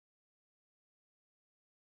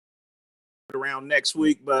around next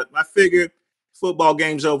week, but I figured football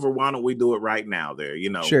game's over. Why don't we do it right now there,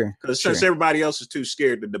 Sure, because since sure, everybody else is too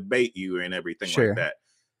scared to debate you and everything like sure. that.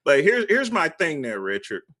 But here's my thing there,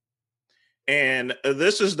 Richard. And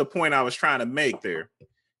this is the point I was trying to make there.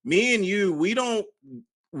 Me and you, we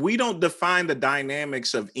don't define the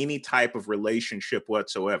dynamics of any type of relationship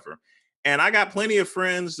whatsoever. And I got plenty of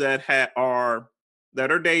friends that are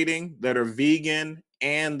dating, that are vegan,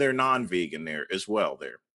 and they're non-vegan there as well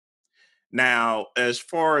there. Now, as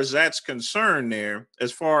far as that's concerned there,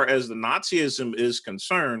 as far as the Nazism is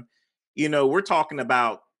concerned, we're talking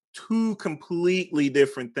about two completely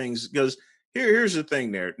different things because here's the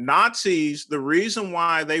thing there. Nazis, the reason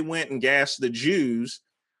why they went and gassed the Jews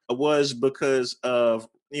was because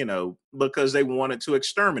they wanted to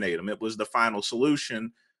exterminate them. It was the final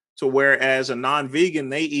solution to whereas a non-vegan,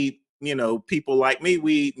 they eat, people like me,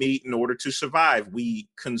 we eat meat in order to survive. We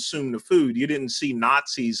consume the food. You didn't see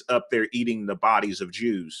Nazis up there eating the bodies of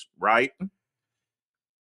Jews, right?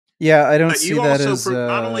 Yeah, I don't But see you that also as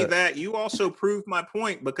not only that, you also proved my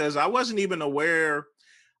point because I wasn't even aware.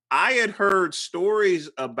 I had heard stories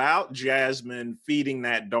about Jasmine feeding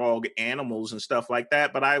that dog animals and stuff like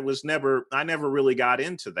that, but I never really got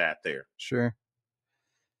into that there. sure.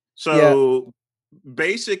 Yeah. So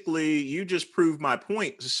basically, you just proved my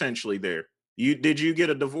point essentially there. Did you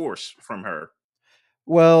get a divorce from her?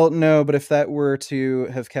 Well, no, but if that were to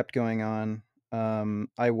have kept going on,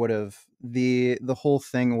 I would have. The whole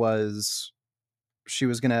thing was she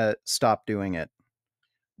was gonna stop doing it.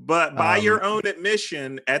 But by Um, your own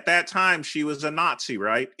admission, at that time she was a Nazi,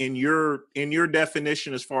 right? In your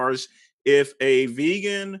definition, as far as if a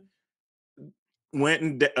vegan went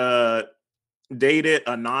and dated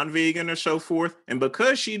a non-vegan or so forth, and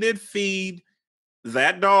because she did feed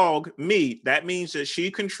that dog meat, that means that she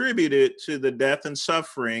contributed to the death and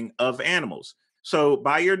suffering of animals. So,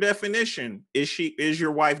 by your definition, is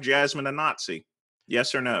your wife Jasmine a Nazi?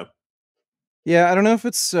 Yes or no? yeah, I don't know if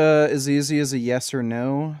it's as easy as a yes or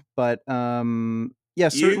no, but yeah, You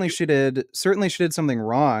certainly she did. Certainly, she did something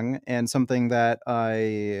wrong and something that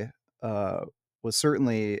I was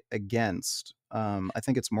certainly against. I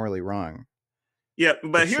think it's morally wrong Yeah, for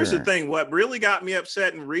but here's the sure. thing. What really got me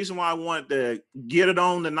upset and the reason why I wanted to get it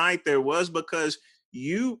on tonight there was because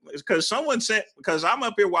I'm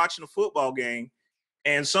up here watching a football game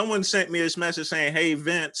and someone sent me this message saying, "Hey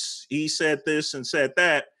Vince, he said this and said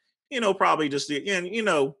that." Probably just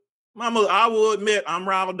and I will admit I'm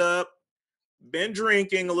riled up, been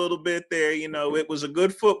drinking a little bit there. It was a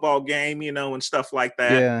good football game, and stuff like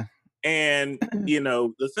that. Yeah. And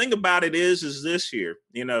the thing about it is this here,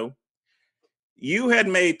 you had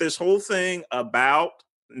made this whole thing about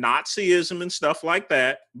Nazism and stuff like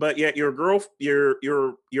that, but yet your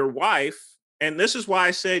wife, and this is why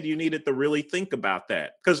I said you needed to really think about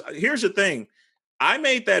that. Because here's the thing, I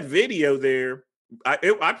made that video there.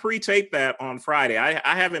 I pre-taped that on Friday.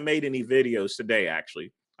 I haven't made any videos today,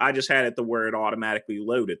 actually. I just had it to where it automatically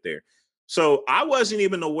loaded there. So I wasn't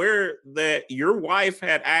even aware that your wife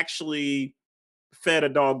had actually fed a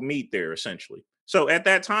dog meat there, essentially. So at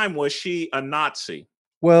that time, was she a Nazi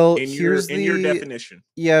Well, in your here's in your the definition?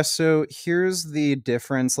 yeah, so here's the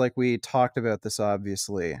difference. Like we talked about this,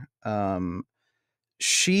 obviously.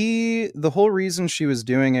 The whole reason she was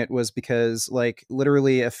doing it was because, like,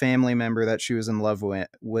 literally a family member that she was in love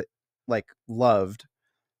with like loved,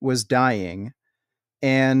 was dying,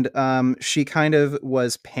 and she kind of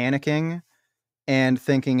was panicking and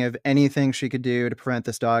thinking of anything she could do to prevent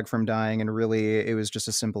this dog from dying. And really, it was just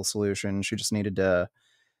a simple solution. She just needed to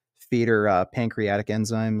feed her pancreatic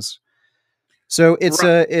enzymes. So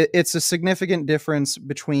Right. it's a significant difference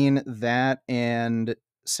between that and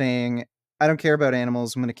saying, "I don't care about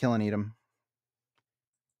animals. I'm going to kill and eat them."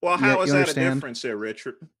 Well, You how is you that a understand? difference there,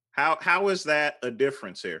 Richard? How is that a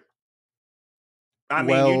difference here? I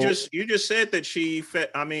mean, you Well, just you just said that she fed.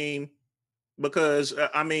 I mean, because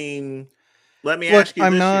let me look, ask you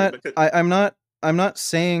this here, because I'm not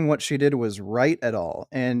saying what she did was right at all.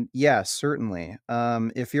 And yes, certainly,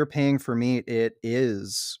 if you're paying for meat, it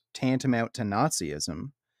is tantamount to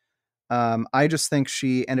Nazism. I just think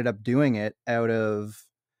she ended up doing it out of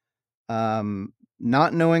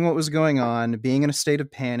not knowing what was going on, being in a state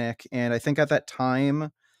of panic. And I think at that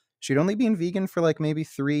time, she'd only been vegan for like maybe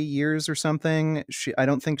 3 years or something. I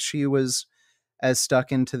don't think she was as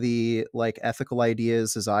stuck into the like ethical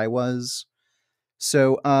ideas as I was.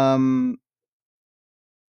 So,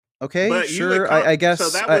 okay, but sure. so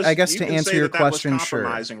that I was, guess you to can answer say your that that was question, sure.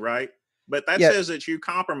 compromising, right? But that Yeah, says that you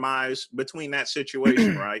compromise between that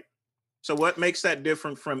situation, right? So what makes that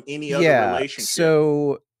different from any other yeah. relationship?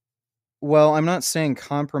 So, well, I'm not saying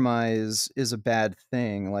compromise is a bad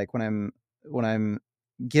thing. Like when I'm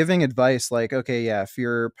giving advice, like, okay, yeah, if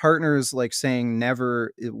your partner's like saying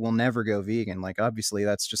never, it will never go vegan, like obviously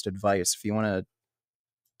that's just advice. If you want to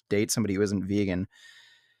date somebody who isn't vegan,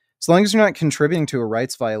 as long as you're not contributing to a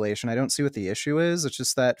rights violation, I don't see what the issue is. It's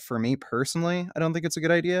just that for me personally, I don't think it's a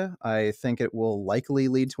good idea. I think it will likely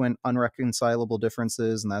lead to an unreconcilable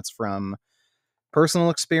differences, and that's from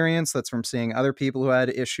personal experience. That's from seeing other people who had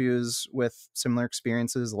issues with similar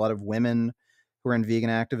experiences. A lot of women who are in vegan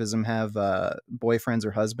activism have boyfriends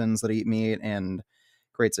or husbands that eat meat, and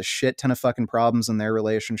creates a shit ton of fucking problems in their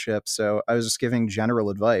relationship. So I was just giving general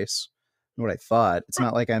advice, what I thought. It's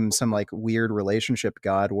not like I'm some like weird relationship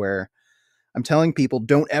god where I'm telling people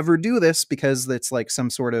don't ever do this because it's like some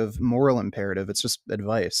sort of moral imperative. It's just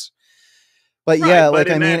advice. But Right, yeah, but like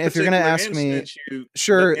I in mean, that if you're gonna particular ask me, instance,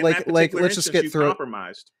 sure, in that like particular let's just instance, get you through it.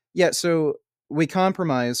 compromised. Yeah, so we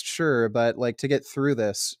compromised, sure, but like to get through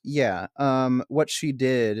this, yeah, what she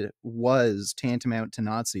did was tantamount to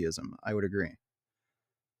Nazism. I would agree.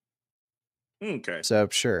 Okay, So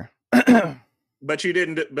sure. but you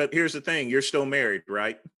didn't. But here's the thing: you're still married,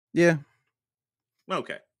 right? Yeah,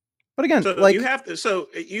 Okay. but again, So you like have to. So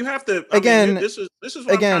you have to. I mean, again, this is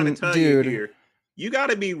what I'm trying to tell you dude. here. You got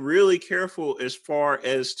to be really careful as far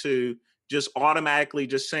as to just automatically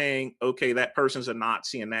just saying, okay, that person's a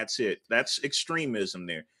Nazi and that's it. That's extremism.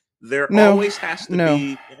 There No, always has to no.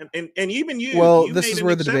 be, and even Well, you this made is an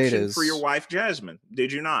where the debate exception for your is. wife Jasmine,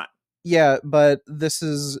 did you not? Yeah, but this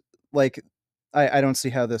is like I don't see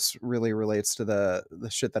how this really relates to the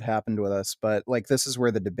shit that happened with us, but like this is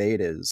where the debate is.